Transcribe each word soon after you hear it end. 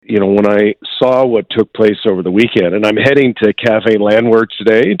when I saw what took place over the weekend, and I'm heading to Cafe Landworks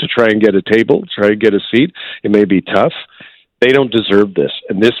today to try and get a table, try and get a seat. It may be tough. They don't deserve this.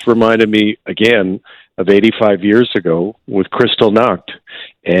 And this reminded me, again, of 85 years ago with Kristallnacht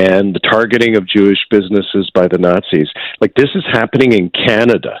and the targeting of Jewish businesses by the Nazis. Like, this is happening in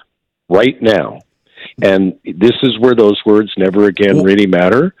Canada right now. And this is where those words "never again" really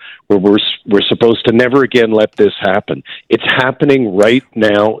matter, where we're supposed to never again let this happen. It's happening right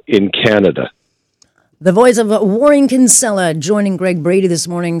now in Canada. The voice of Warren Kinsella joining Greg Brady this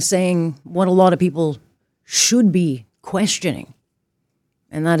morning, saying what a lot of people should be questioning.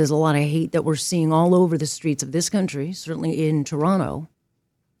 And that is a lot of hate that we're seeing all over the streets of this country, certainly in Toronto,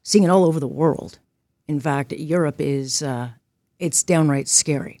 seeing it all over the world. In fact, Europe is, it's downright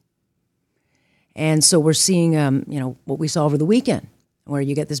scary. And so we're seeing, what we saw over the weekend, where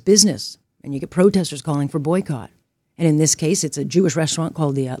you get this business and you get protesters calling for boycott. And in this case, it's a Jewish restaurant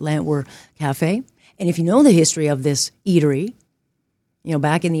called the Landwehr Cafe. And if you know the history of this eatery,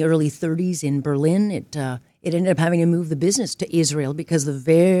 back in the early 30s in Berlin, it ended up having to move the business to Israel because the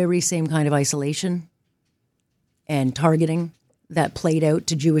very same kind of isolation and targeting that played out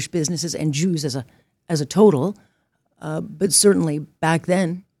to Jewish businesses and Jews as a total. But certainly back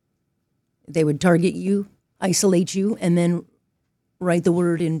then, they would target you, isolate you, and then write the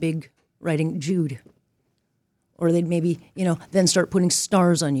word in big writing, Jude. Or they'd maybe, then start putting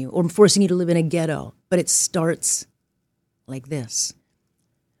stars on you or forcing you to live in a ghetto. But it starts like this.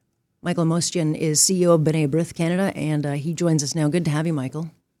 Michael Mostian is CEO of B'nai B'rith Canada, and he joins us now. Good to have you, Michael.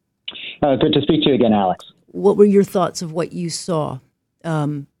 Good to speak to you again, Alex. What were your thoughts of what you saw,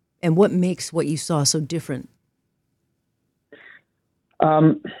 and what makes what you saw so different?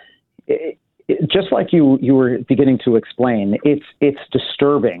 Just like you were beginning to explain, it's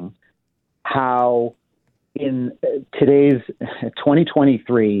disturbing how in today's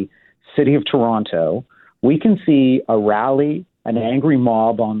 2023 city of Toronto, we can see a rally, an angry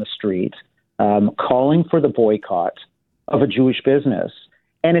mob on the street calling for the boycott of a Jewish business.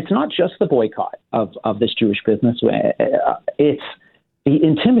 And it's not just the boycott of this Jewish business. It's the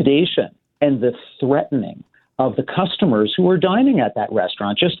intimidation and the threatening of the customers who are dining at that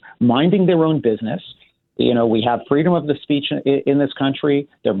restaurant, just minding their own business. We have freedom of the speech in this country.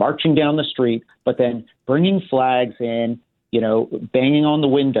 They're marching down the street, but then bringing flags in, banging on the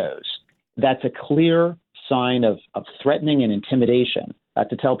windows. That's a clear sign of threatening and intimidation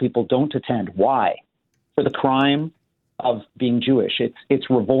to tell people don't attend. Why? For the crime of being Jewish. It's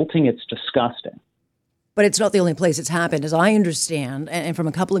revolting. It's disgusting. But it's not the only place it's happened, as I understand, and from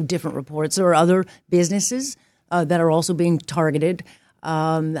a couple of different reports. There are other businesses that are also being targeted.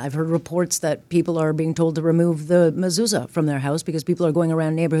 I've heard reports that people are being told to remove the mezuzah from their house because people are going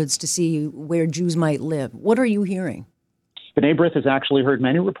around neighborhoods to see where Jews might live. What are you hearing? B'nai B'rith has actually heard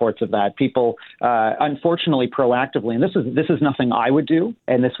many reports of that. People, unfortunately, proactively, and this is nothing I would do,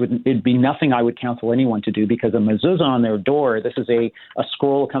 and it'd be nothing I would counsel anyone to do, because a mezuzah on their door, this is a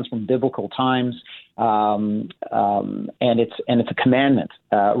scroll that comes from biblical times, and it's a commandment,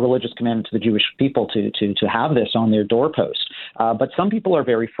 religious commandment to the Jewish people to have this on their doorpost. But some people are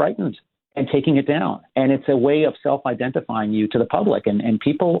very frightened and taking it down, and it's a way of self-identifying you to the public, and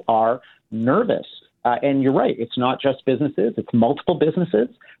people are nervous. And you're right, it's not just businesses, it's multiple businesses,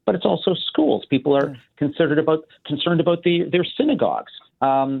 but it's also schools. People are concerned about their synagogues.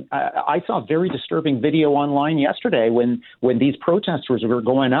 I saw a very disturbing video online yesterday when these protesters were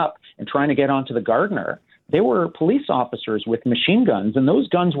going up and trying to get onto the Gardner. There were police officers with machine guns, and those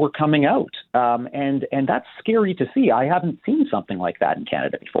guns were coming out. And that's scary to see. I haven't seen something like that in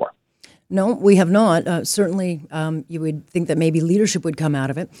Canada before. No, we have not. Certainly, you would think that maybe leadership would come out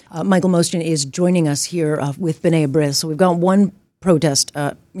of it. Michael Mostian is joining us here with B'nai B'rith. So we've got one protest,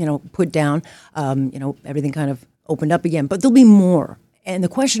 put down. Everything kind of opened up again, but there'll be more. And the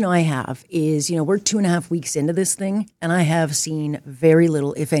question I have is, we're 2.5 weeks into this thing, and I have seen very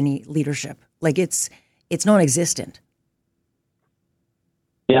little, if any, leadership. Like it's non-existent.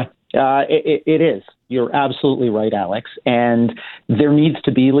 Yeah, it is. You're absolutely right, Alex. And there needs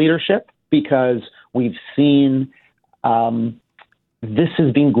to be leadership, because we've seen this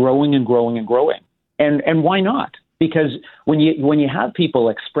has been growing and growing and growing. And why not? Because when you have people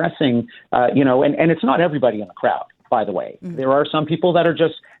expressing, and it's not everybody in the crowd, by the way. Mm-hmm. There are some people that are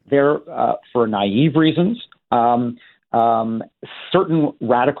just there for naive reasons. Certain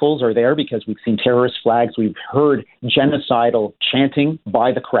radicals are there because we've seen terrorist flags. We've heard genocidal chanting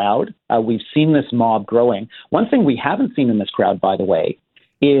by the crowd. We've seen this mob growing. One thing we haven't seen in this crowd, by the way,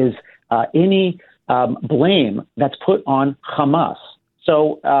 is any blame that's put on Hamas.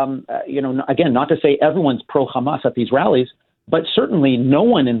 So, again, not to say everyone's pro-Hamas at these rallies, But certainly no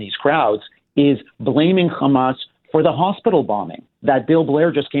one in these crowds is blaming Hamas for the hospital bombing that Bill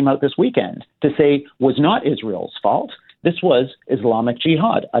Blair just came out this weekend to say was not Israel's fault. This was Islamic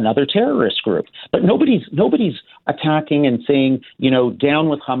Jihad, another terrorist group. But nobody's attacking and saying, down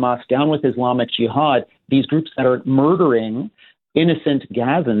with Hamas, down with Islamic Jihad, these groups that are murdering innocent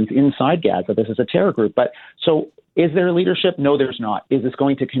Gazans inside Gaza. This is a terror group. But so is there leadership? No, there's not. Is this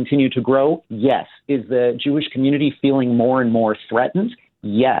going to continue to grow? Yes. Is the Jewish community feeling more and more threatened?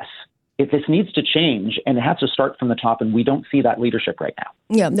 Yes. This needs to change, and it has to start from the top, and we don't see that leadership right now.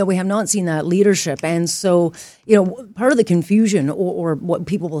 Yeah, no, we have not seen that leadership. And so, part of the confusion or what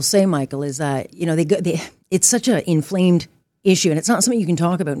people will say, Michael, is that, it's such an inflamed issue, and it's not something you can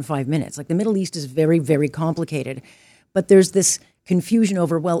talk about in 5 minutes. Like, the Middle East is very, very complicated, but there's this confusion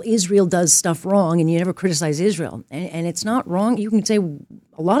over, well, Israel does stuff wrong, and you never criticize Israel. And it's not wrong. You can say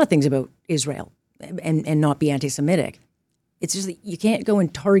a lot of things about Israel and not be anti-Semitic. It's just that you can't go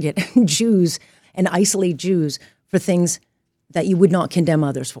and target Jews and isolate Jews for things that you would not condemn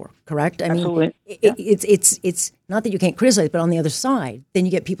others for, correct? Absolutely. It's not that you can't criticize, but on the other side, then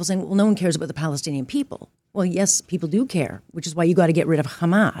you get people saying, well, no one cares about the Palestinian people. Well, yes, people do care, which is why you got to get rid of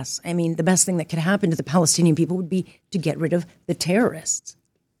Hamas. I mean, the best thing that could happen to the Palestinian people would be to get rid of the terrorists.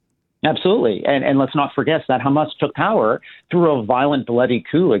 Absolutely. And let's not forget that Hamas took power through a violent, bloody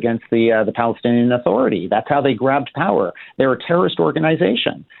coup against the Palestinian Authority. That's how they grabbed power. They're a terrorist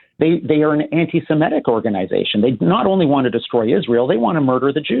organization. They are an anti-Semitic organization. They not only want to destroy Israel, they want to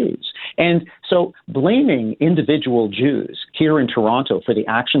murder the Jews. And so blaming individual Jews here in Toronto for the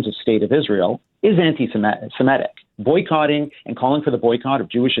actions of State of Israel is anti-Semitic. Boycotting and calling for the boycott of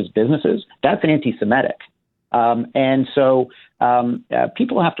Jewish businesses, that's anti-Semitic. And so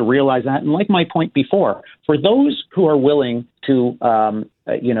people have to realize that. And like my point before, for those who are willing to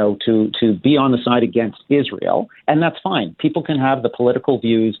be on the side against Israel, and that's fine. People can have the political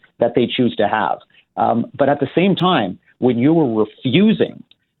views that they choose to have. But at the same time, when you are refusing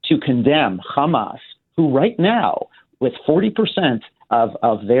to condemn Hamas, who right now, with 40%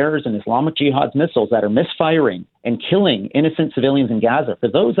 of theirs and Islamic Jihad's missiles that are misfiring and killing innocent civilians in Gaza, for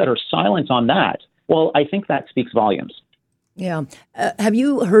those that are silent on that, well, I think that speaks volumes. Yeah. Have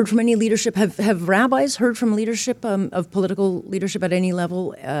you heard from any leadership? Have rabbis heard from leadership, of political leadership at any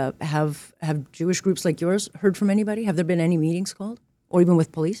level? Have Jewish groups like yours heard from anybody? Have there been any meetings called, or even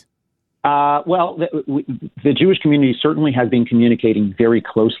with police? Well, the Jewish community certainly has been communicating very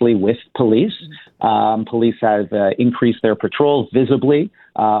closely with police. Police have increased their patrols visibly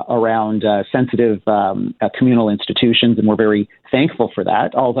around sensitive communal institutions, and we're very thankful for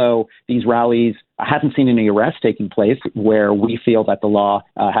that. Although these rallies haven't seen any arrests taking place where we feel that the law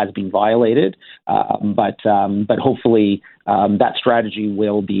has been violated, but hopefully that strategy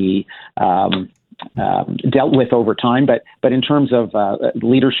will be dealt with over time. But in terms of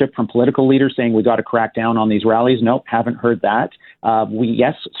leadership from political leaders saying we got to crack down on these rallies, nope, haven't heard that.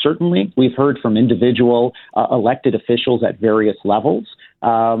 Yes, certainly we've heard from individual elected officials at various levels.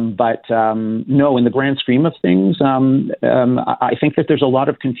 But no, in the grand scheme of things, I think that there's a lot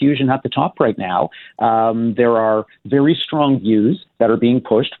of confusion at the top right now. There are very strong views that are being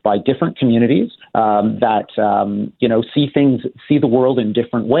pushed by different communities that see the world in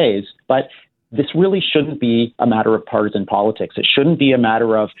different ways. But this really shouldn't be a matter of partisan politics. It shouldn't be a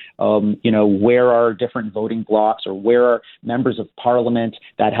matter of, where are different voting blocks or where are members of parliament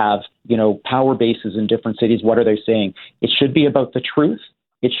that have, power bases in different cities. What are they saying? It should be about the truth.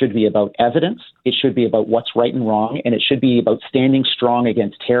 It should be about evidence. It should be about what's right and wrong. And it should be about standing strong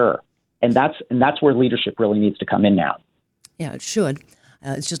against terror. And that's where leadership really needs to come in now. Yeah, it should.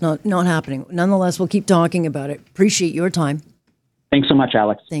 It's just not happening. Nonetheless, we'll keep talking about it. Appreciate your time. Thanks so much,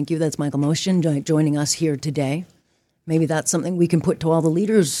 Alex. Thank you. That's Michael Mostian joining us here today. Maybe that's something we can put to all the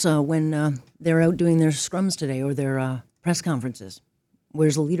leaders when they're out doing their scrums today or their press conferences.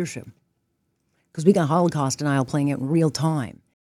 Where's the leadership? Because we got Holocaust denial playing out in real time.